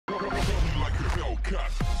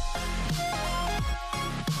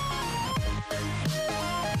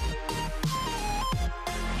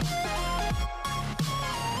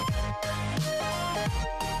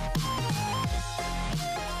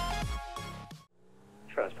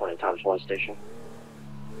Transporting Times 1 station.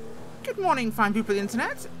 Good morning, fine people of the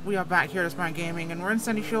internet. We are back here at Aspirant Gaming, and we're in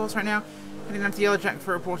Sandy Shores right now, heading down to Yellow Jack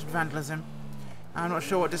for reported vandalism. I'm not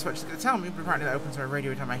sure what dispatch is going to tell me, but apparently that opens our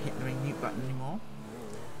radio every time I hit the mute button anymore.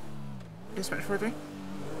 Dispatch 403?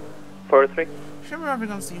 403. Show me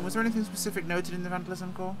arriving on scene. Was there anything specific noted in the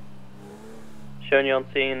vandalism call? Showing you on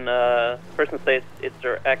scene, person states it's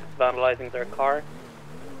their ex vandalizing their car.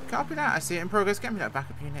 Copy that. I see it in progress. Get me that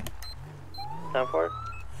backup unit. 10-4.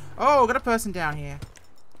 Oh, got a person down here.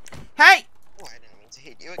 Hey! Oh, I didn't mean to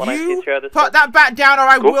hit you. You put that bat down or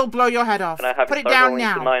I will blow your head off. Can I have put it down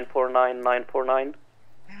now. 949, 949.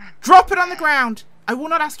 Drop it on the ground. I will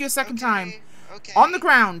not ask you a second time. Okay. On the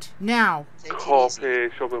ground, now. Copy,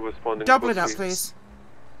 show me responding. Double it up, please.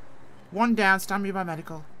 One down, stand me by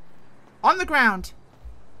medical. On the ground.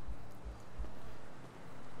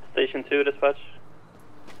 Station 2, dispatch.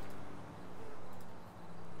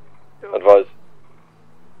 Advise.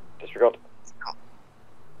 Disregard.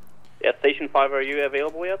 Yeah, Station 5, are you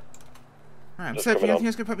available yet? Alright, I'm searching. Anything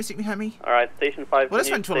else going to probably stick behind me? Alright, Station 5, well, this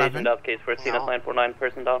went to 11. In that case, we're seen at 949,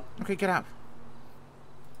 person down. Okay, get up.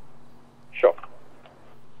 Sure.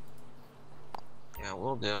 Yeah,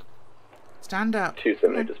 we'll do. Stand up.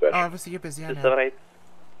 278 dispatch. Oh, obviously you're busy, I know. 278.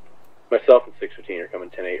 Myself and 615 are coming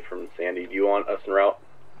 10-8 from Sandy. Do you want us en route?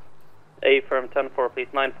 A firm 10-4, please.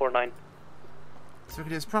 949. So we can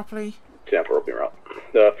do this properly. 10-4 will be en route.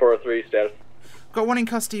 The 403 status. Got one in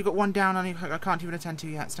custody, you got one down, and I can't even attend to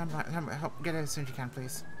yet. Stand by. Help, get it as soon as you can,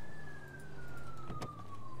 please.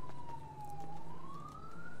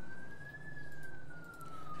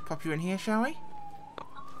 Pop you in here, shall we?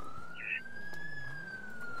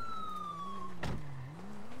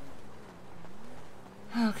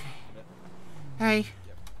 Okay. Hey.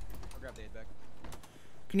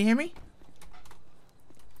 Can you hear me?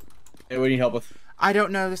 Hey, what do you need help with? I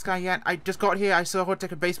don't know this guy yet. I just got here. I saw her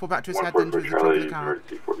take a baseball bat to his head, then drew the trunk of the car.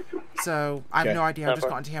 So I have no idea. I've just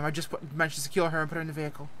gotten to him. I just managed to secure her and put her in the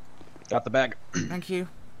vehicle. Got the bag. Thank you.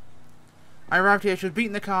 I arrived here. She was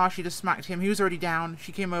beating the car. She just smacked him. He was already down.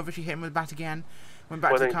 She came over. She hit him with a bat again. Went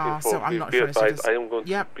back to the car. So I'm not sure. I am going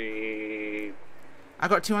to be. I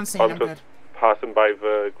got 2 on scene. I'm good. Passing by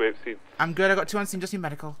the grapeseed. I'm good. I got 2 on scene. Just need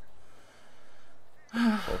medical.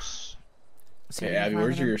 Close. Hey, Abby,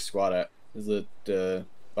 where's your squad at? Is it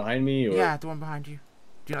behind me or? Yeah, the one behind you.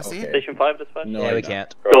 Do you not see it? Station 5 dispatch? No, yeah, we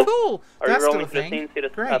can't. Cool. Are That's you still rolling a to the thing. scene? See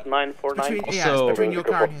it Great. at 949. Yeah, it's between your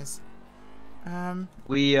car and his.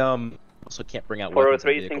 We also can't bring out weapons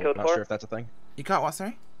in vehicles. Not sure if that's a thing. You can't what?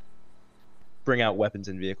 Sorry. Bring out weapons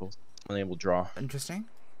in vehicles. Unable to draw. Interesting.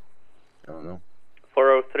 I don't know.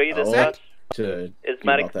 403 dispatch. Is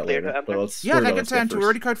medic clear to enter? Yeah, they can enter. We're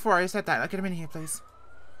already code 4. I said that. Get him in here, please.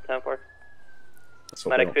 10-4.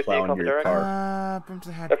 Medic 50, copy direct. Boom to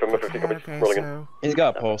the head. Okay, so... He's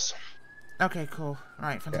got a pulse. Okay, cool.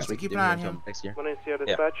 Alright, fantastic. Yeah, keep an eye on him. Next year.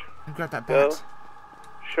 Dispatch. And grab that bat.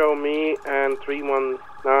 Show me and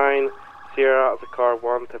 319 Sierra at the car 1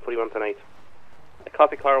 1041 10-8.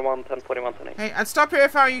 Copy car 1 1041 10-8. Hey, I'd stop here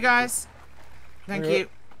if I were you guys. Thank you.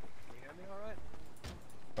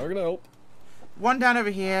 How can I help? One down over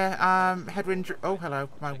here, head injury. Oh, hello.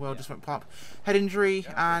 My world just went pop. Head injury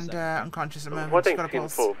and unconscious at the moment. Just got a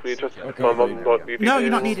pulse. No, you're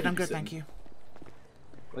not needed. I'm good, thank you.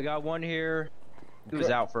 We got one here. He was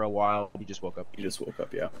out for a while. He just woke up. He just woke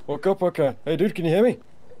up, yeah. Woke up, okay. Hey, dude, can you hear me?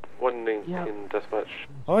 119 in dispatch.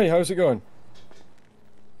 Hi, how's it going?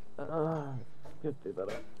 Could do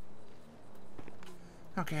better.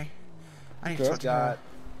 Okay. I need to talk to her.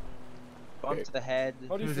 Bump to the head.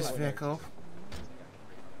 Through this vehicle.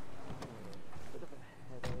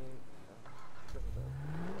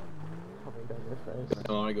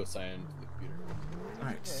 I want to go sign into the computer.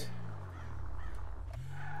 Right.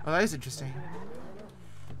 Well, that is interesting.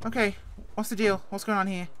 Okay, what's the deal? What's going on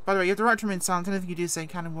here? By the way, you have the right to remain silent. Anything you do say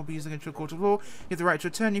can and will be used against your court of law. You have the right to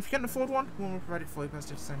return. If you can't afford one, we will provide it for you.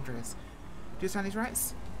 Best of San Andreas. Do you understand these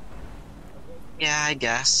rights? Yeah, I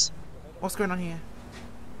guess. What's going on here?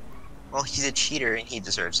 Well, he's a cheater and he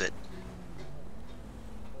deserves it.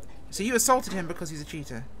 So you assaulted him because he's a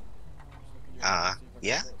cheater? Yeah.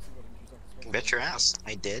 You can bet your ass.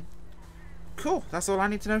 I did. Cool. That's all I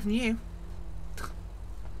need to know from you.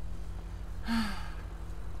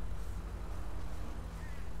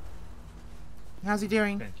 How's he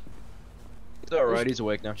doing? He's alright, he's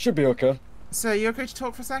awake now. Should be okay. So, you okay to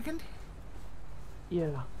talk for a second?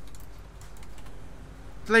 Yeah.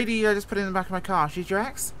 The lady I just put in the back of my car, she's your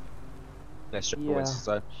ex? That's just Yeah,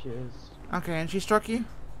 inside. she is. Okay, and she struck you?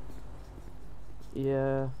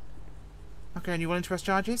 Yeah. Okay, and you willing to press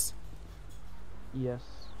charges? Yes.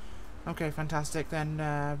 Okay, fantastic. Then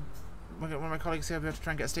one of my colleagues here will be able to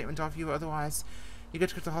try and get a statement off you, but otherwise you're good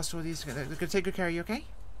to go to the hospital with you. They're going to take good care of you, okay?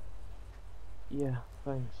 Yeah,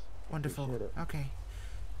 thanks. Wonderful. Appreciate it. Okay.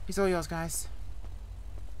 He's all yours, guys.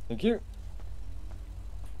 Thank you.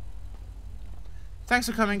 Thanks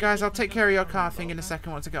for coming, guys. I'll take care of your car thing in a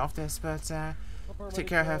second once I get off this, but take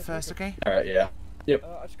care of her first, okay? Alright, yeah. Yep.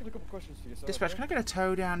 I just got a couple questions for you. So Dispatch, can I get a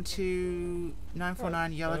tow down to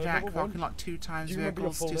 949 Yellowjack, parking lot 2 times Do you remember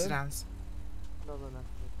your vehicles, full 2 name? sedans? No, no,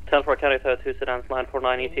 no. 10-4 County 2 sedans,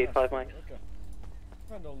 949 ET, 5 mics. Okay.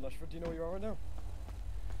 Randall Nashford, do you know where you are right now?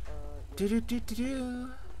 Do do do do do. Okay. Do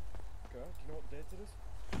you know what date it is?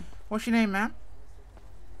 What's your name, ma'am?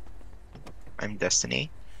 I'm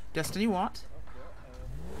Destiny. Destiny what?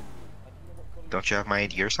 Don't you have my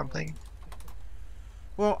ID or something?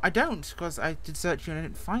 Well, I don't, because I did search you and I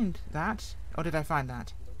didn't find that. Or did I find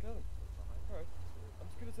that? Okay. Alright. I'm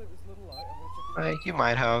just gonna take this little light. I'm gonna check You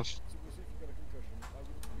might have. So we'll see if you've got a concussion. I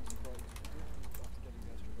wouldn't be surprised after getting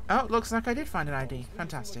the extra. Oh, looks like I did find an ID.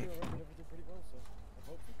 Fantastic. Everything pretty well, so I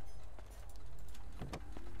hope so.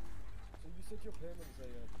 So you said your payment was a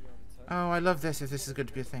 3 out of 10. Oh, I love this if this is good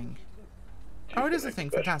to be a thing. Oh, it is a thing.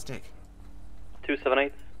 Fantastic.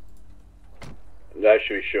 278. That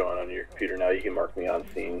should be showing on your computer now. You can mark me on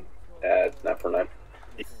scene at 949.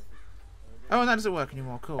 Oh, and that doesn't work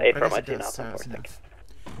anymore. Cool. Hey, But I guess from it my does, so team, it's I'll enough.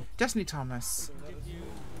 Destiny Thomas.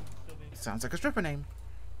 Sounds like a stripper name.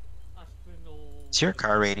 Is your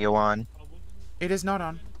car radio on? It is not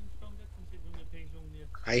on.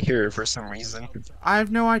 I hear it for some reason. I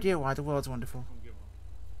have no idea why. The world's wonderful.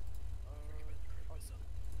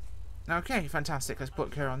 Okay, fantastic. Let's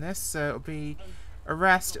book her on this. So it'll be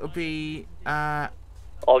arrest. It'll be All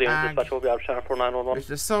units dispatch will be out channel 4911.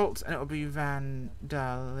 racial assault, and it'll be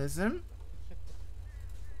vandalism.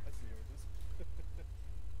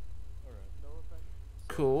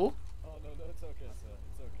 Cool. Oh no, it's okay, sir.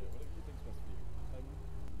 It's okay. Whatever you think's best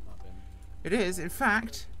for you. It is, in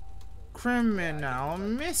fact, criminal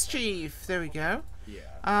mischief. There we go.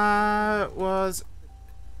 Was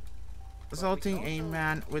assaulting a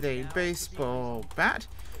man with a baseball bat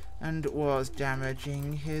and was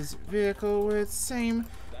damaging his vehicle with same.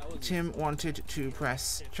 Tim wanted to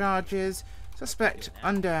press charges. Suspect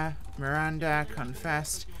under Miranda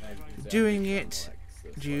confessed doing it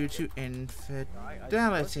due to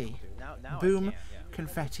infidelity. Boom.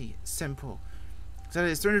 Confetti. Simple. So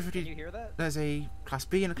there's 350. There's a Class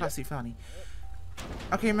B and a Class C felony.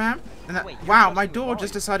 Okay, ma'am. And that, wow, my door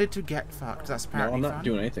just decided to get fucked. That's apparently No, I'm not fun.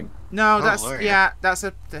 doing anything. No, Oh, that's Lord. yeah, that's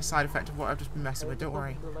the side effect of what I've just been messing with. Don't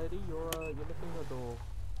worry. The lady, you're lifting the door.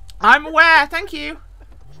 I'm aware. Thank you.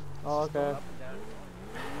 Oh, okay.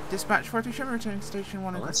 Dispatch 43 Shimmer returning to station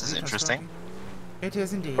 1. Well, this is interesting. It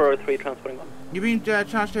is indeed. 403 transporting 1. You're being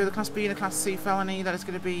charged with a Class B and a Class C felony. That is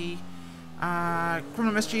going to be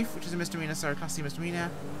criminal mischief, which is a misdemeanor, sorry, Class C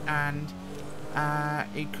misdemeanor, and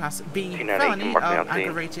a Class B felony of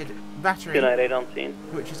aggravated battery, 298 on scene.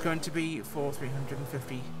 which is going to be for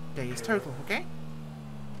 350 days total, okay?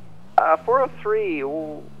 403,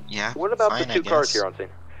 Yeah. what about fine, the I 2 cars guess. here on scene?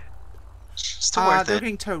 Still worth They're it.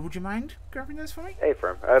 getting towed. Would you mind grabbing those for me? Hey,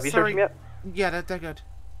 firm. Have you Sorry. searched them yet? Yeah, they're good.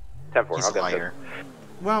 10-4, He's I'll a get liar.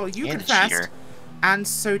 Well, you And a confessed, cheater. and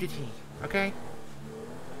so did he, okay?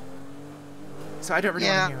 So I don't really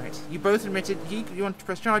want to hear it. You both admitted, you wanted to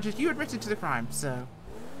press charges, you admitted to the crime, so...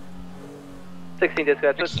 16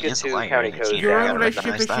 dispatch, let's He get is a to liar county and a code. cheater. Your I own gotta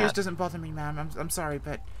relationship recognize issues that. doesn't bother me, ma'am. I'm sorry,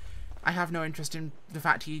 but I have no interest in the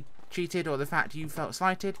fact he cheated or the fact you felt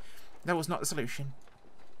slighted. That was not the solution.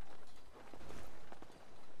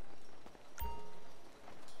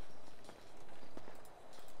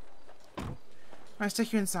 Let's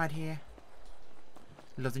take you inside here.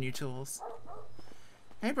 Love the new tools.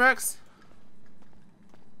 Hey, Brooks.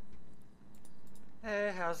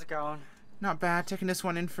 Hey, how's it going? Not bad. Taking this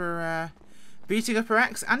one in for beating up her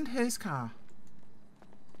ex and his car.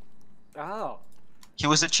 Oh. He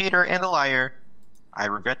was a cheater and a liar. I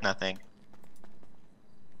regret nothing.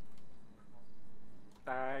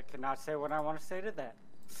 I cannot say what I want to say to that.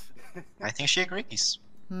 I think she agrees.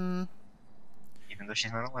 Hmm. Even though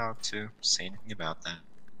she's not allowed to say anything about that.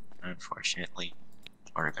 Unfortunately.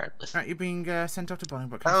 Or regardless. Right, you're being sent off to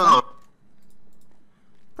Bolingbroke. Oh!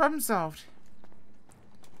 Problem solved.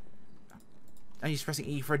 Are you pressing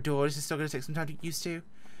E for a door? This is still going to take some time to get used to.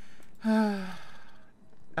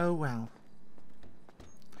 Oh well.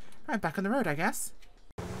 Right, back on the road, I guess.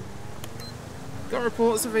 Got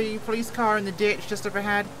reports of a police car in the ditch just up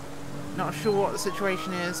ahead. Not sure what the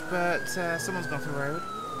situation is, but someone's gone off the road.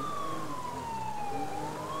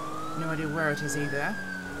 No idea where it is either.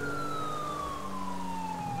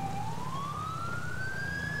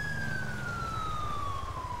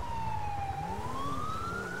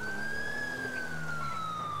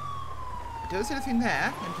 Don't see anything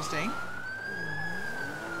there. Interesting.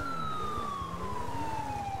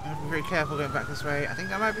 I have to be very careful going back this way. I think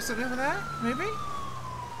there might be something over there, maybe?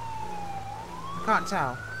 I can't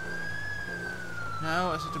tell.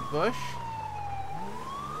 No, it's just a bush.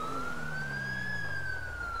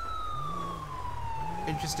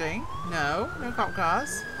 Interesting. No cop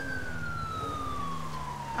cars.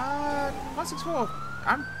 164.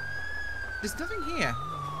 There's nothing here.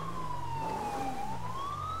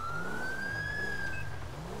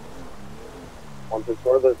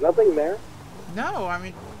 There's nothing there. No, I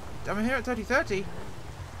mean, I'm here at 3030.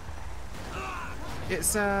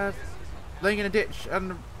 It's laying in a ditch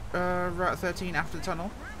on Route 13 after the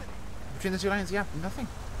tunnel. Between the two lanes, yeah, nothing.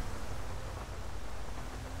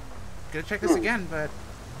 Gonna check this again, but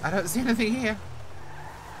I don't see anything here.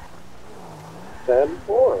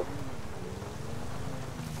 10-4.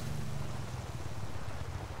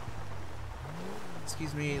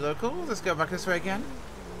 Excuse me, local. Let's go back this way again.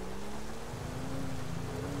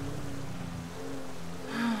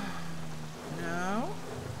 No.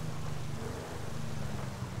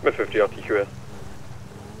 I'm at 50 RTQS.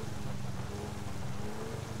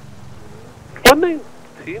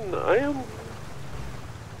 119, I am.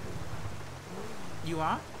 You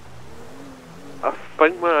are? I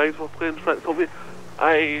think my eyes were playing tricks on me.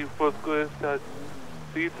 I was going to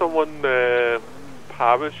see someone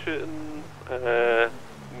parachuting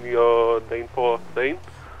near 949.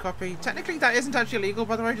 Copy. Technically, that isn't actually illegal,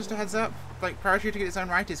 by the way, just a heads up. Like, parachuting in its own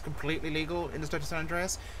right is completely legal in the state of San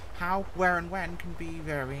Andreas. How, where, and when can be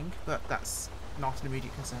varying, but that's not an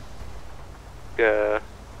immediate concern. Yeah.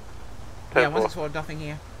 Yeah, 164, nothing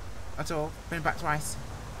here. At all. Been back twice.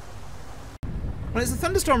 Well, it's a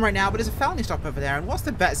thunderstorm right now, but there's a felony stop over there, and what's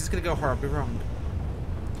the bet is it's going to go horribly wrong?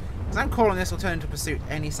 Because I'm calling this will turn into pursuit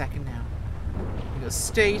any second now. You've got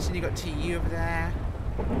State, and you've got TU over there.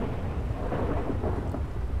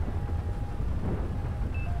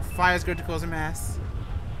 Fire's going to cause a mess.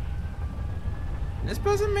 And this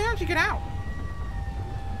person may actually get out.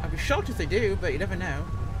 I'd be shocked if they do, but you never know.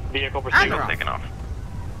 Vehicle pursuit taken off.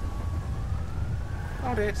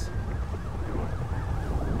 Hold it.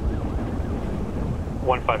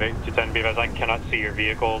 158 to 10 because I cannot see your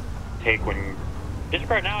vehicle. Take when.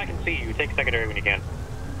 Disregard now, I can see you. Take secondary when you can.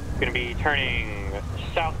 Going to be turning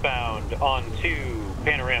southbound onto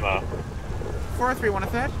Panorama. 403, 1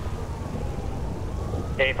 third.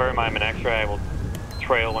 Affirm, I'm an X-ray. I will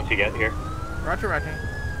trail once you get here. Roger, roger.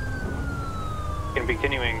 Going to be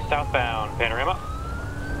continuing southbound Panorama.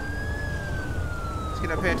 Let's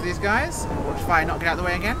get up here to these guys. Watch Fire not get out of the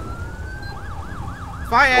way again.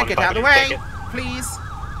 Fire, get out of the way! Please.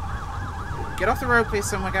 Get off the road, please,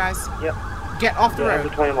 somewhere, guys. Yep. Get off the road.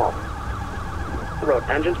 Engine 20, I'm off. The road.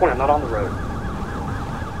 Engine 20, I'm not on the road.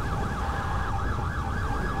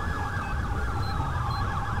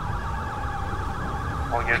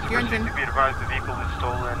 All units Thank you, engine. to be advised the vehicle is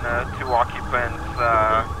stolen. 2 occupants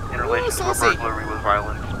in relation to a burglary with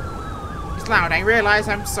violence. It's loud, I realise.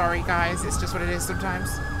 I'm sorry, guys. It's just what it is sometimes.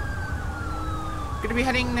 Going to be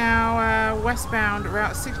heading now westbound,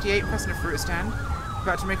 Route 68, passing a fruit stand.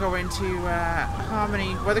 About to make our way into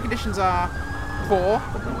Harmony. Weather conditions are poor.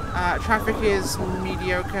 Traffic is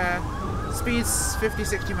mediocre. Speed's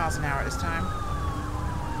 50-60 miles an hour at this time.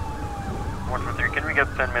 143, can we get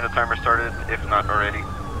 10-minute timer started, if not already?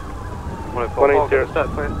 180, start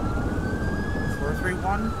plan.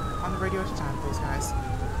 431 on the radio at a time, please, guys.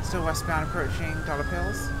 Still westbound, approaching Dollar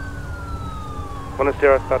Pills.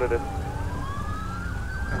 180, started it.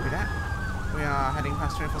 Copy that. We are heading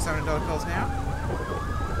past 24/7 Dollar Pills now.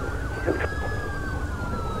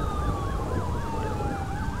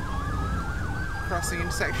 Crossing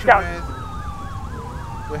intersection with...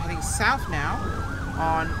 We're heading south now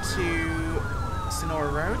on to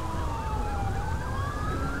Sonora Road.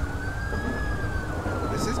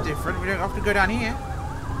 This is different. We don't often go down here.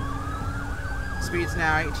 Speed's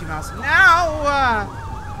now 80 miles. Now!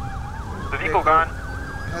 The vehicle gone.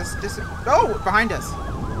 Has oh, behind us.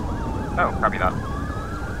 Oh, copy that.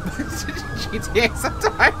 GTA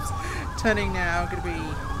sometimes. Turning now, going to be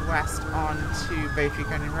west onto Bay Tree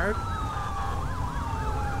Canyon Road.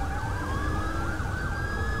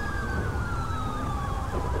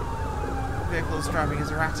 Vehicles driving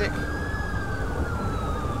is erratic.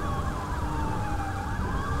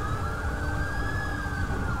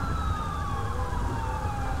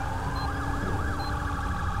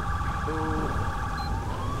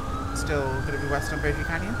 Still going to be west on Baytree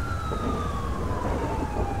Canyon.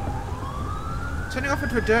 Turning off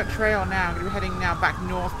onto a dirt trail now. I'm going to be heading now back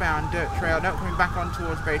northbound, dirt trail. No, coming back on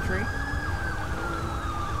towards Baytree.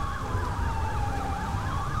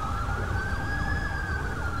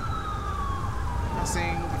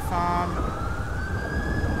 Passing the farm.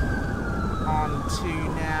 On to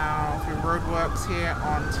now through roadworks here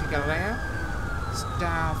on to Galileo. It's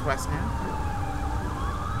southwest now.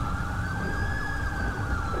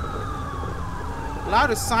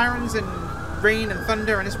 Loud as sirens and rain and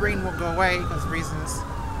thunder, and this rain won't go away because of reasons.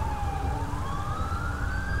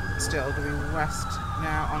 Still going west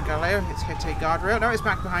now on Galileo. It's hit a guardrail. No, it's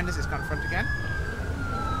back behind us. It's gone front again.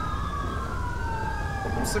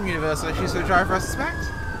 Some universal issues for the driver, I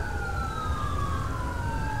suspect.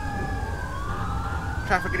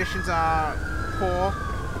 Traffic conditions are poor.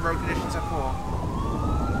 Road conditions are poor.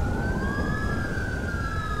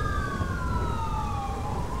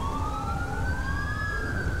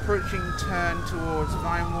 Approaching turn towards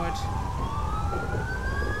Vinewood.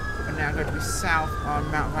 We're now going to be south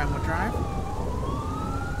on Mount Vinewood Drive.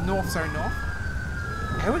 North.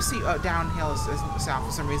 I always see downhill as south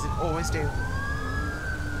for some reason. Always do.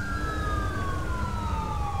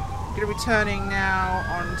 Going to be turning now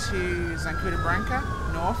onto Zancuda Branca,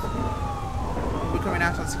 north. We're coming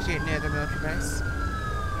out on 68 near the military base.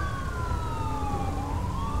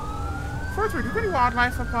 Forward, do we have any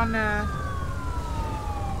wildlife up on the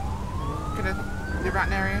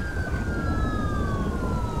Ratton area?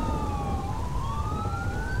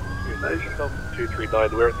 Manage yourself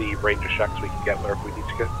 239. We're at the range of shacks. We can get wherever we need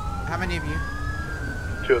to go. How many of you?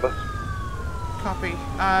 2 of us. Copy.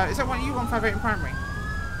 Is that one of you 158 in primary?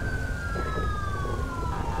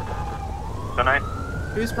 Tonight?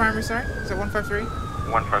 Who's primary, sorry? Is that 153?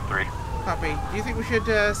 153. Copy. Do you think we should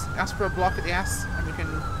ask for a block at the S and we can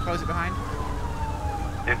close it behind?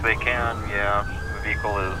 If they can, yeah. The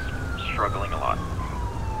vehicle is struggling a lot.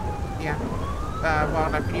 Yeah.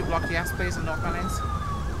 Wildlife, can you block the S, please, on northbound lanes?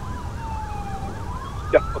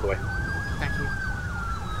 Yeah, on the way. Thank you.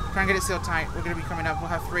 Try and get it sealed tight. We're going to be coming up. We'll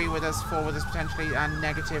have 3 with us, 4 with us potentially, and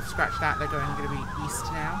negative. Scratch that. They're going to be east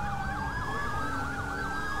now.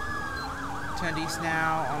 Turned east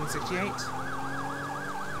now on 68.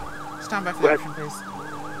 Stand by for the option, please.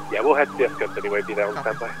 Yeah, we'll head to the S-guns anyway. Be there on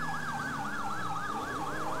standby.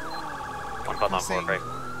 15943.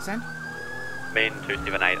 Send? Main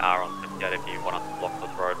 278 are on 58 if you want to block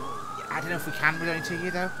this road. Yeah, I don't know if we can with only 2 of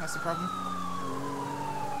you though. That's the problem.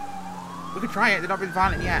 We could try it. They're not really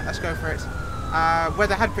violent yet. Let's go for it.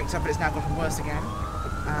 Weather had picked up, but it's now gotten worse again.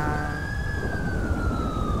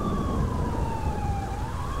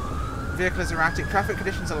 Vehicle is erratic. Traffic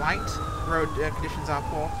conditions are light. Road conditions are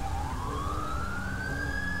poor.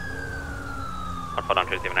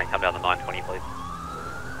 15928, come down the 920, please.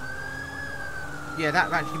 Yeah,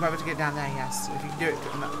 that actually, you might be able to get down there, yes. If you can do it.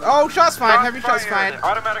 Oh, shots fired! Heavy shots fired!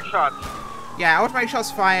 Automatic shots. Yeah, automatic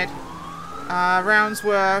shots fired. Rounds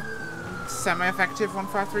were semi-effective,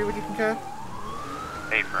 153, would you concur?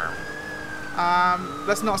 Affirm.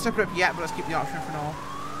 Let's not step it up yet, but let's keep the option for now.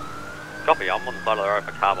 Copy, I'm on the side of the road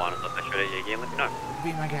for carbine, so if they shoot at you again, let me know.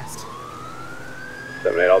 Be my guest.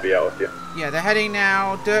 78, I'll be out with you. Yeah, they're heading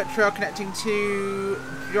now, dirt trail connecting to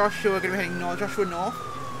Joshua, going to be heading north, Joshua north,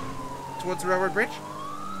 towards the railroad bridge.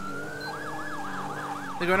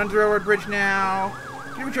 They're going under the railroad bridge now,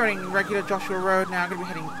 going to be joining regular Joshua Road now, going to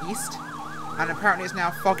be heading east. And apparently it's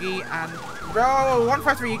now foggy and... Oh,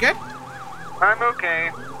 153, you good? I'm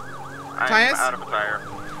okay. Tires? I'm out of a tire.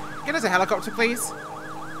 Get us a helicopter, please.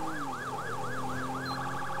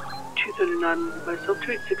 239 myself,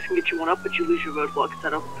 286 can get you one up, but you lose your roadblock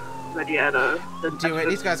setup. Ready at do it.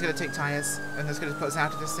 These guys are going to take tires, and that's going to put us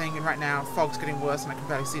out of this thing. And right now, fog's getting worse, and I can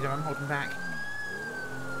barely see them. I'm holding back.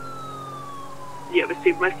 Yeah,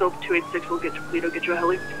 received myself, 286 will get you, Polito, get you a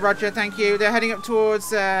heli. Roger, thank you. They're heading up towards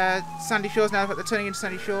Sandy Shores now, but they're turning into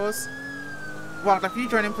Sandy Shores. Wildlife, can you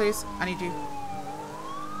join in, please? I need you.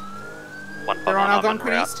 They're on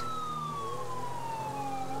Algonquin East.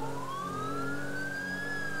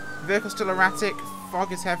 Vehicle still erratic.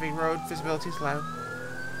 Fog is heavy. Road visibility is low.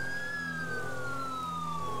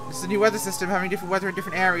 This is a new weather system, having different weather in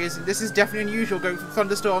different areas, and this is definitely unusual, going from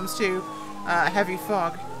thunderstorms to heavy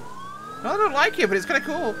fog. Well, I don't like it, but it's kind of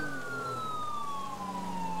cool.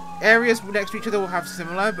 Areas next to each other will have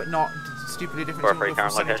similar, but not stupidly different.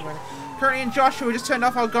 Currently in Joshua, we just turned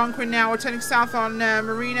off Algonquin now. We're turning south on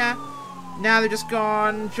Marina. Now they've just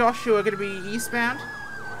gone Joshua, going to be eastbound.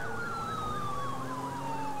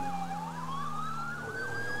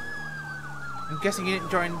 I'm guessing you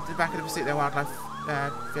didn't join the back of the pursuit there, wildlife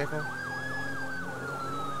vehicle.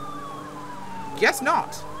 Guess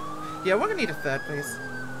not. Yeah, we're gonna need a third, please.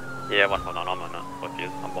 Yeah, 149, I'm on it. With you.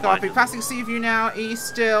 I'm behind Copy. you. Passing sea view now. East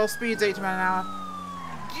still. Speed's 80 miles an hour.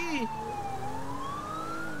 Gee.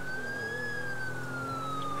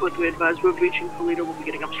 Fourth, we advise we're reaching Toledo. We'll be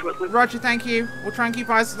getting up shortly. Roger, thank you. We'll try and keep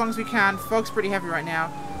eyes as long as we can. Fog's pretty heavy right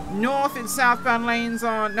now. North and southbound lanes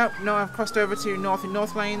are... Nope, no, I've crossed over to north and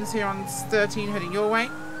north lanes here on 13 heading your way.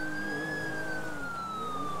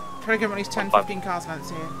 Try to get at least 10, 15 cars lengths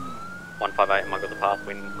here. 158, am I got the path,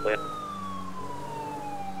 wind clear?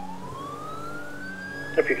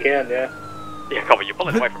 If you can, yeah. Yeah, copy, you're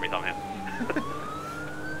pulling away from me somehow.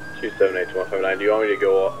 278 to 159. Do you want me to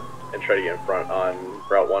go and try to get in front on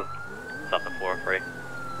Route 1? Stop the 403.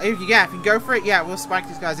 If you can go for it, yeah, we'll spike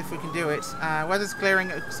these guys if we can do it. Weather's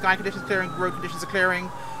clearing, sky conditions clearing, road conditions are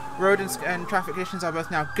clearing, road and traffic conditions are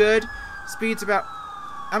both now good. Speed's about...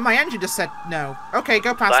 And my engine just said no. Okay,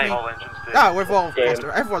 go past me. All engines did. Oh, we've all lost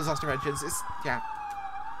our, everyone's lost their engines. It's, yeah.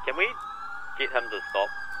 Can we get him to stop?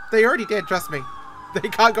 They already did, trust me. They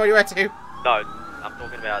can't go anywhere too. No, I'm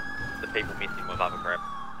talking about the people messing with other crap.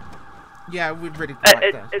 Yeah, we'd really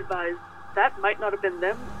like that. Advise, that might not have been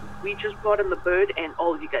them. We just brought in the bird and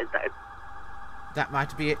all of you guys died. That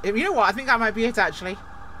might be it. You know what? I think that might be it, actually.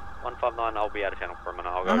 159, I'll be out of channel for a minute.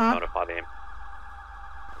 I'll go notify them.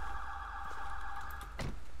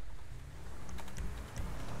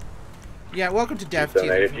 Yeah, welcome to Dev.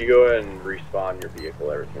 If you go ahead and respawn your vehicle,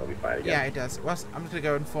 everything will be fine again. Yeah, it does. Well, I'm just going to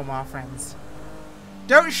go inform our friends.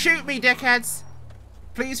 Don't shoot me, dickheads!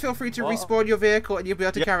 Please feel free to respawn your vehicle and you'll be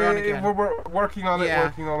able to carry on again. We're working on it,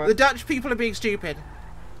 working on it. The Dutch people are being stupid.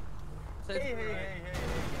 Hey.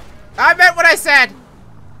 I meant what I said!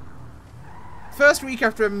 First week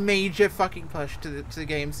after a major fucking push to the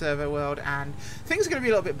game server world, and things are going to be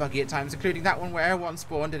a little bit buggy at times, including that one where everyone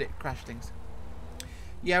spawned and it crashed things.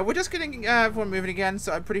 Yeah, we're just getting everyone moving again,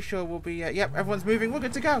 so I'm pretty sure we'll be... yep, everyone's moving, we're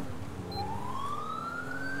good to go.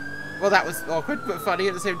 Well, that was awkward, but funny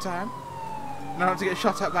at the same time. Not have to get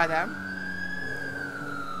shot up by them.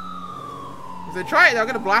 If they try it, they're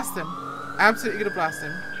going to blast them. Absolutely going to blast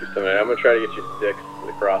them. 278, I'm going to try to get you sticks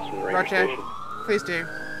across from the ranger station. Please do.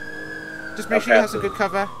 Just make sure you have some good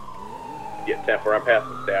cover. Yeah, 10-4, I'm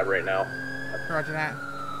passing stab right now. Roger that.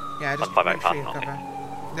 Yeah, just make sure you have cover.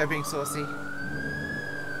 They're being saucy.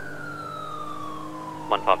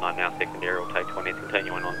 159 now, secondary will take 20,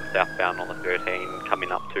 continuing on southbound on the 13,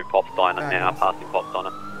 coming up to Pop's Diner now, passing Pop's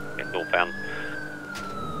Diner. Yeah, northbound.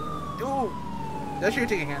 Ooh! They're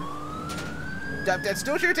shooting again. They're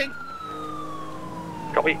still shooting!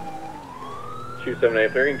 Copy. 278,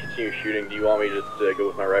 if they're going to continue shooting, do you want me to just go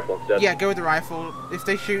with my rifle instead? Yeah, go with the rifle. If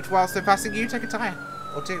they shoot whilst they're passing you, take a tire.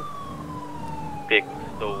 Or two. Vehicle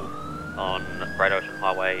still on Great Ocean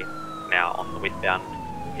Highway, now on the westbound,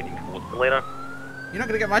 heading towards Toledo. You're not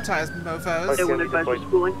going to get my tires, mofos.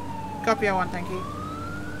 Copy O1, thank you.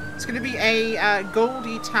 It's going to be a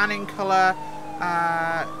goldy tanning colour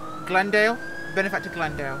Glendale, benefactor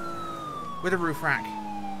Glendale, with a roof rack.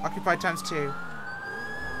 Occupied times 2.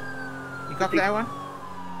 You copy that one?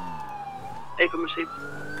 Acom received.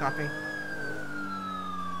 Copy.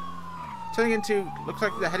 Turning into, looks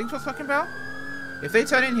like they're heading towards Fucking Bell? If they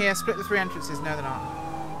turn in here, split the 3 entrances. No, they're not.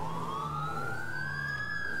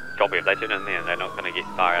 Copy, if they turn in there, they're not going to get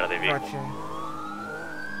far out of their vehicle. Gotcha.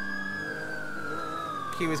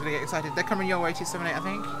 Kiwi's going to get excited. They're coming your way, 278, I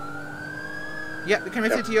think. Yep, they're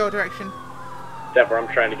coming to your direction. 10-4, I'm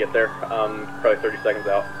trying to get there. Probably 30 seconds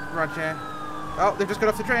out. Roger. Oh, they've just got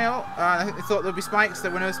off the trail. I think they thought there'd be spikes.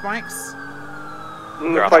 There were no spikes. If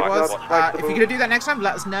you're going to do that next time,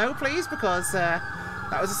 let us know, please, because that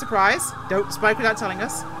was a surprise. Don't spike without telling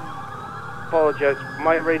us. Apologize,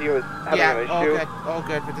 my radio is having an issue. All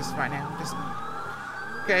good with this right now. Just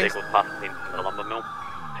okay. Vehicle's passing into the lumber mill,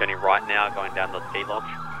 turning right now, going down the ski lodge.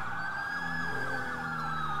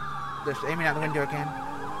 They're just aiming out the window again.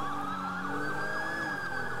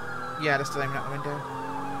 Yeah, they're still aiming out the window.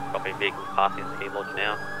 Copy, vehicle's passing the ski lodge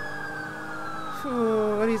now.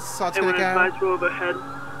 Ooh, what is sods gonna go? Advise we're overhead.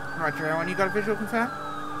 Roger, Owen, you got a visual confirm?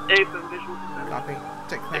 Affirm, visual confirm. Copy.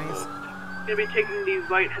 Take pennies. Gonna be taking the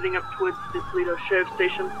right, heading up towards the Toledo Sheriff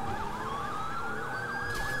Station.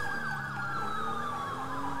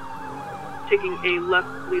 Taking a left,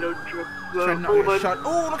 Toledo Boulevard. Shot.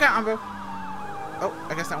 Oh, look out, Amber! Oh,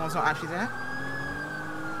 I guess that one's not actually there.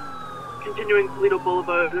 Continuing Toledo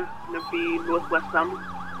Boulevard, gonna be northwest bound.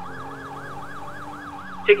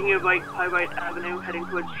 Taking a right, Firekitten Avenue, heading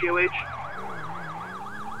towards GOH.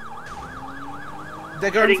 They're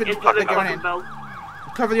going for the spot, they're going in.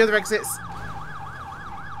 Cover the other exits.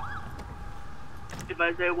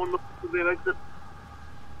 Advise there, one more rear exit.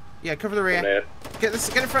 Yeah, cover the rear. Get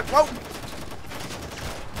in front. Whoa!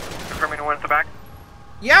 confirming the one at the back?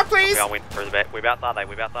 Yeah, please. We went through the back. We're outside there.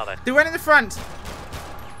 We're outside there. They went in the front.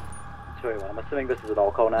 281. I'm assuming this is an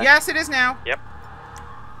all call now. Yes, it is now. Yep.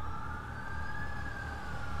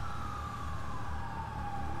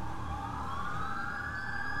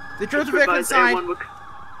 They drove the vehicle inside.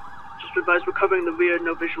 Just advise we're covering the rear,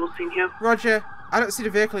 no visual scene here. Roger. I don't see the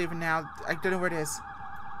vehicle even now. I don't know where it is.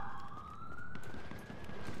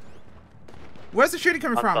 Where's the shooting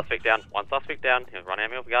coming from? One suspect down. One suspect down. He's running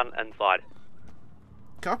at me with a gun inside.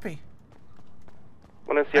 Copy.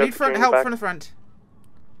 I need help from the front.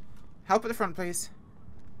 Help at the front, please.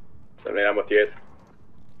 I mean, I'm with you.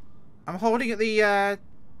 I'm holding at the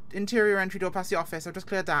interior entry door past the office. I've just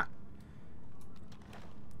cleared that.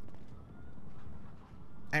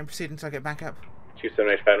 I'm proceeding until I get back up.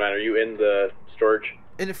 27859, are you in the storage?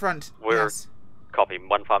 In the front, We're yes. Copy.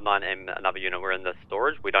 159 and another unit. We're in the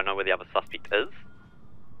storage. We don't know where the other suspect is.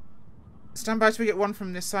 Stand by so we get one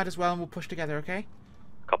from this side as well, and we'll push together, okay?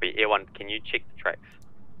 Copy. Air 1, can you check the tracks?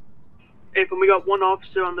 April, we got one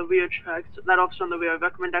officer on the rear tracks. That officer on the rear, I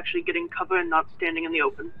recommend actually getting cover and not standing in the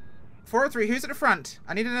open. 403, who's at the front?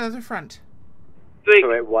 I need another front. Vic,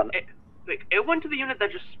 281. Vic, it went to the unit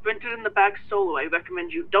that just sprinted in the back solo. I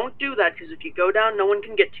recommend you don't do that, because if you go down, no one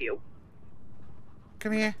can get to you.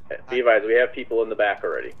 Come here. Be advised, we have people in the back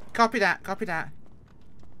already. Copy that, copy that.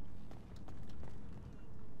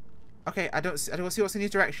 Okay, I don't see what's in these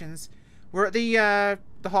directions. We're at the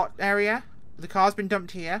hot area. The car's been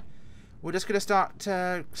dumped here. We're just going to start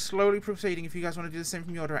slowly proceeding if you guys want to do the same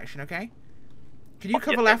from your direction, okay? Can you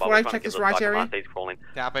cover left while I check this right area?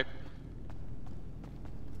 Copy.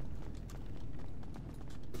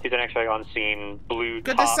 He's an X-ray on scene, blue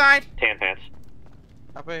Good top, this side. tan pants.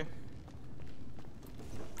 Copy.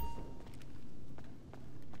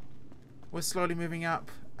 We're slowly moving up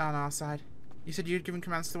on our side. You said you'd given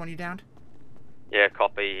commands to the one you downed? Yeah,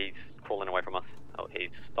 copy. He's crawling away from us. Oh, he's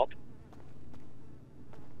stopped.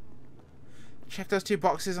 Check those two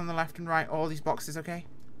boxes on the left and right. All these boxes, okay?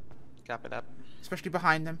 Copy that. Especially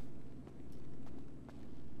behind them.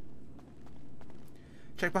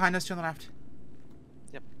 Check behind us two on the left.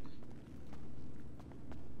 Yep.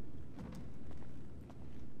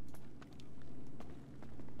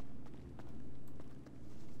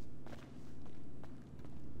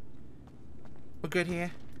 We're good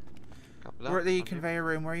here. We're at the conveyor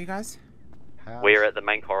room. Where are you guys? We're at the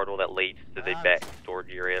main corridor that leads to the back storage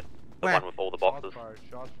area. The Where? one with all the boxes.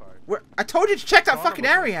 Where? I told you to check that fucking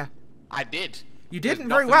area. I did. You didn't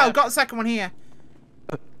very well. Got the second one here.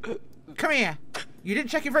 Come here. You didn't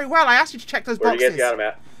check it very well. I asked you to check those Where boxes. do you guys got him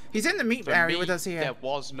at? He's in the meat area with us here. There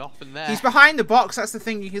was nothing there. He's behind the box. That's the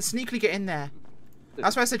thing. You can sneakily get in there.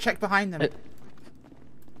 That's why I said check behind them.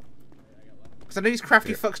 Because I know these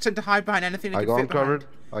crafty fucks tend to hide behind anything. I got him covered.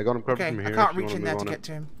 I got him covered Okay, from here. I can't reach in there to get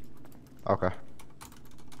to him. Okay.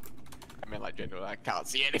 I mean, like, genuinely, I can't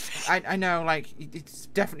see anything. I know, like, it's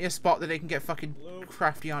definitely a spot that they can get fucking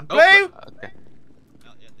crafty on. Blue! Okay.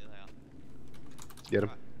 Get him.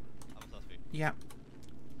 Yeah.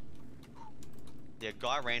 Yeah,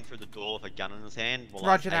 guy ran through the door with a gun in his hand. While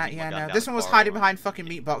Roger I was that, aiming my yeah, gun no. down This the one was corridor. hiding behind fucking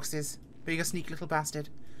meat boxes. Being a sneaky little bastard.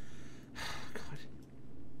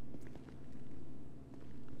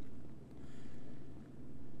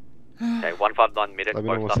 Okay, 159 medic, Let me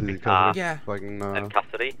know both once he's suspects are Yeah. so I can, in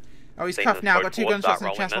custody. Oh, he's Seen cuffed the now. smoke Got two board gunshots in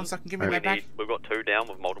start the chest. rolling One second. Give me in. my back. We've got two down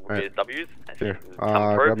with multiple Right. GSWs. As Here, you can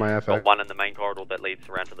come through. grab my FX. Got one in the main corridor that leads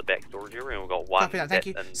around to the back storage area, and we've got one. Copy that, thank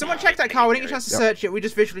you. that's in Someone the check that car. We didn't get a chance to Yep. search it. We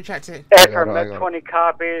just visually checked it. Airfare I got Med it. 20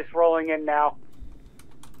 copies, rolling in now.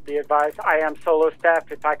 Be advised, I am solo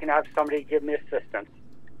staffed. If I can have somebody give me assistance.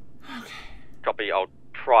 Copy, I'll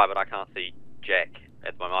try, but I can't see Jack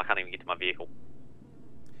at the moment. I can't even get to my vehicle.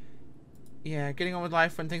 Yeah, getting on with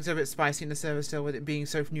life when things are a bit spicy in the server still, with it being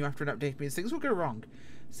so new after an update means things will go wrong.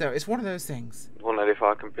 So it's one of those things.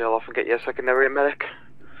 185 can peel off and get you a secondary medic.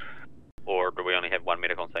 Or do we only have one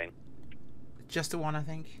medic on scene? Just the one, I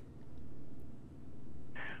think.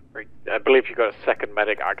 I believe you've got a second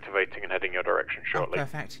medic activating and heading your direction Oh, shortly.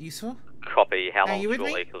 perfect. Useful. Copy, how Are long you with me?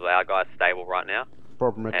 shortly? Because our guy's stable right now.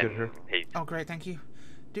 Proper medkit And here. he's Oh, great, thank you.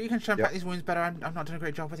 Do you can try and pack these wounds better? I'm not doing a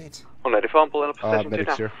great job with it. 185, I'm pulling up a station 2 medics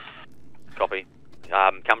now. here. copy.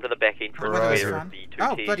 Come to the back entrance Right. where Fun. the two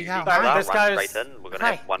Oh, TUs bloody hell. run This guy's- straight in. We're going to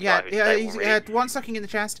Hi. have one Yeah, guy who's yeah, stable he's already. one sucking in the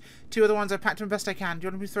chest. Two other ones I packed him best I can. Do you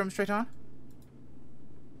want me to throw him straight on?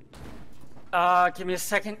 Give me a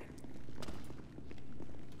second.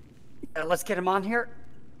 Let's get him on here.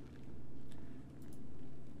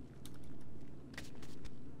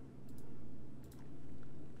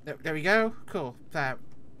 There we go. Cool.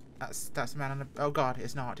 That's the man on the... Oh god,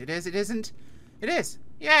 it's not. It is. It isn't. It is.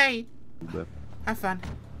 Yay! Yeah. Have fun.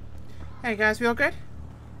 Hey guys, we all good?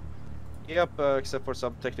 Yep, except for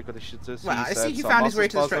some technical issues. Well, I see he found his way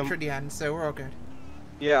to the stretcher at the end, so we're all good.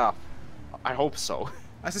 Yeah, I hope so.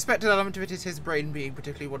 I suspect an element of it is his brain being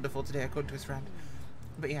particularly wonderful today, according to his friend.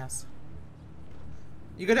 But yes.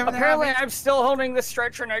 You good over there? Apparently, I'm still holding the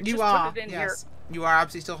stretcher, and I just put it in here. You are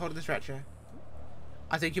absolutely still holding the stretcher.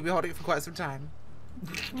 I think you'll be holding it for quite some time.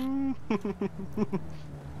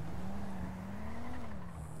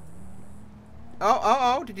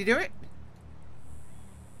 Oh, did you do it?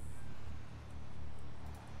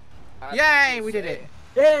 Yay, we did it.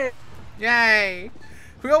 Yay! Yay!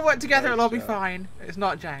 If we all work together, it'll all be fine. It's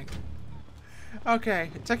not jank. Okay,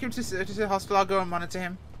 take him to the hospital. I'll go and monitor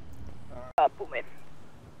him. Boom in.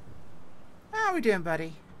 How are we doing,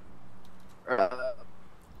 buddy?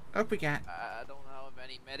 Up we get. I don't have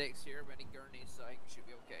any medics here, but any gurneys, so I should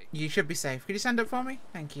be okay. You should be safe. Could you stand up for me?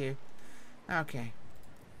 Thank you. Okay.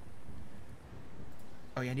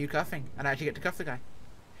 Oh yeah, new cuffing. And I actually get to cuff the guy.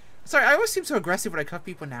 Sorry, I always seem so aggressive when I cuff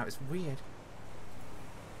people now. It's weird.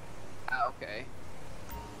 Okay.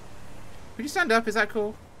 Could you stand up? Is that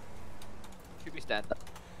cool? Should we stand up?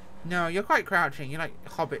 No, you're quite crouching. You're like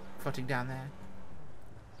hobbit footing down there.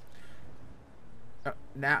 Oh,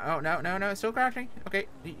 now, no, it's still crouching. Okay,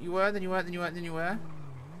 you were, then you weren't, then you weren't, then you were.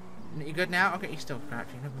 You good now? Okay, you're still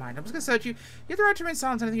crouching. Never mind. I'm just gonna search you. You have the right to remain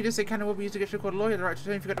silent. Anything you just say can and will be used against your court of law. You have the right to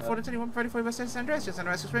turn if you got to afford it to anyone provided for you by San Andreas. San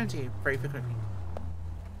Andreas explain to you very quickly.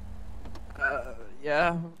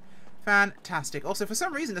 Yeah. Fantastic. Also, for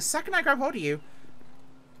some reason, the second I grab hold of you...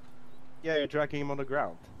 Yeah, you're dragging him on the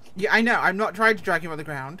ground. Yeah, I know. I'm not trying to drag him on the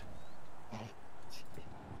ground.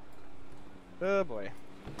 Oh boy.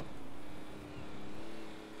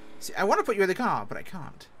 See, I want to put you in the car, but I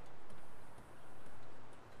can't.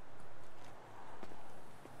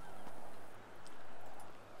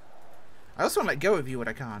 I also want to let go of you, but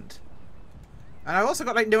I can't. And I've also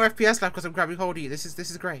got like no FPS left because I'm grabbing hold of you. This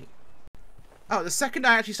is great. Oh, the second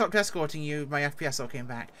I actually stopped escorting you, my FPS all came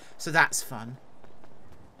back. So that's fun.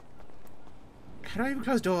 How do I even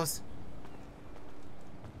close doors?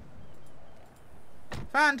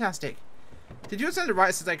 Fantastic. Did you understand the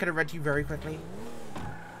right since I could have read to you very quickly?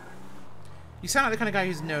 You sound like the kind of guy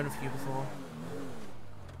who's known of you before.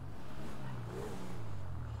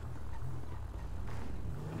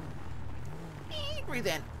 Breathe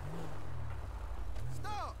in.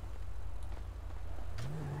 Stop.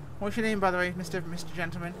 What's your name, by the way, Mr.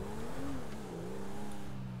 Gentleman?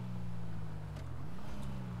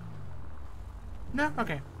 No?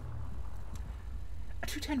 Okay.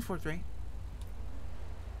 21043.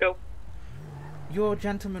 Go. Your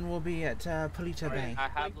gentleman will be at Polito Bay. I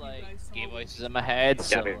have like gay voices in my head,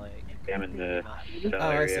 so like. I'm in the I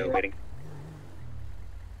see. area waiting.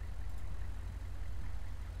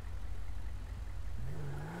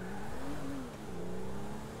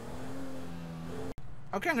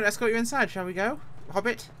 Okay, I'm going to escort you inside. Shall we go?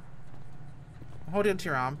 Hobbit? I'm holding onto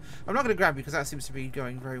your arm. I'm not going to grab you because that seems to be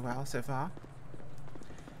going very well so far.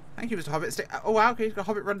 Thank you, Mr. Hobbit. Oh, wow. Okay, you've got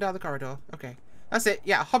Hobbit run down the corridor. Okay. That's it.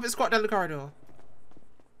 Yeah, Hobbit squat down the corridor.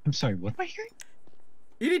 I'm sorry, what am I hearing?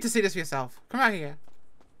 You need to see this for yourself. Come out here.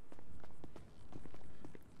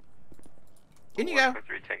 In you go.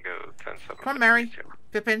 Come on, Mary.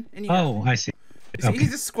 Pippin, in you go. Oh, I see. See,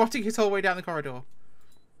 he's just squatting his whole way down the corridor.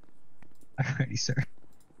 Alrighty, sir.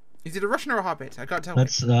 Is it a Russian or a Hobbit? I can't tell.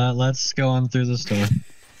 Let's go on through this door.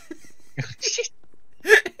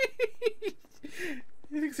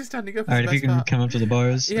 He thinks he's standing up. Alright, if you can come up to the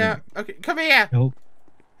bars. Yeah. Okay, come here. Nope.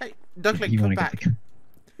 Hey, Duckling, come back.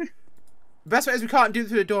 Best way is we can't do it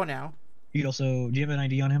through the door now. You also, do you have an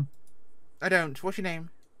ID on him? I don't. What's your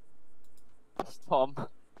name? Tom.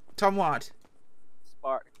 Tom what?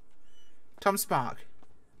 Spark. Tom Spark.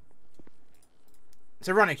 It's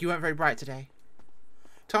ironic, you weren't very bright today.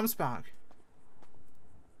 Tom Spark.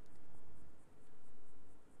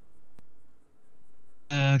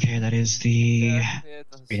 Okay, that is the...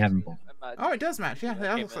 we haven't... Oh, it does match. Yeah,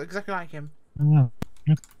 that looks exactly like him. Oh.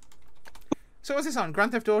 So what's this on?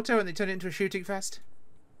 Grand Theft Auto and they turned it into a shooting fest?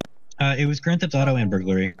 It was Grand Theft Auto and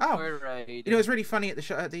burglary. Oh, you know, it was really funny at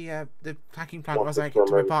the packing plant. I was like to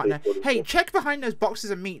my partner, "Hey, check behind those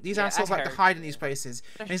boxes of meat. These assholes like to hide in these places."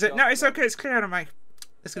 And he's like, "No, it's okay. It's clear." And I'm like,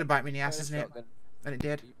 "It's gonna bite me in the ass, isn't it?" And it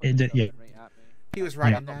did. It did, yeah. He was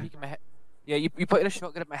right in there. Yeah, you put in a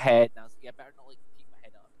shotgun at my head. Now, so yeah, better not like peek my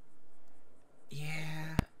head up.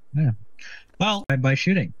 Yeah. Yeah. Well, by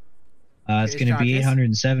shooting. It's going to be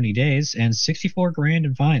 870 days and 64 grand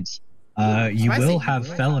in fines. You will have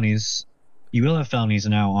felonies. You will have felonies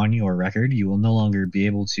now on your record. You will no longer be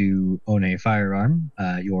able to own a firearm.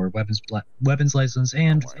 Your weapons license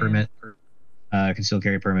and permit Concealed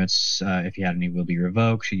carry permits, if you had any, will be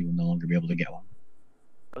revoked. You will no longer be able to get one.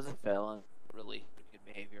 I was a felon. Really good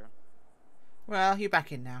behavior. Well, you're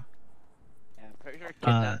back in now. Yeah, I'm pretty sure I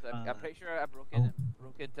kidnapped. I'm pretty sure I broke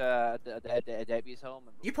into a Debbie's home.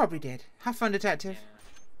 You probably did. Have fun, detective.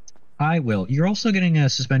 I will. You're also getting a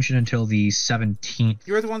suspension until the 17th.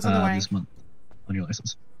 You're the ones on the way. This month on your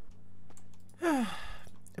license. A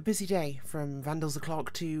busy day from vandals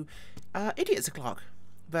o'clock to idiots o'clock.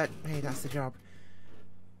 But hey, that's the job.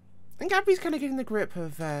 And Gabby's kind of getting the grip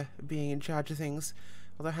of being in charge of things.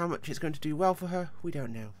 Although how much it's going to do well for her, we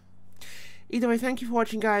don't know. Either way, thank you for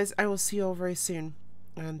watching, guys. I will see you all very soon.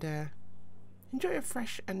 And enjoy a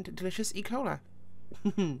fresh and delicious E-Cola.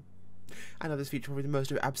 I know this feature will be the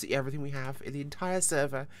most of absolutely everything we have in the entire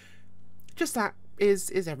server. Just that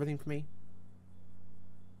is everything for me.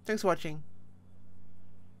 Thanks for watching.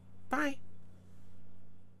 Bye.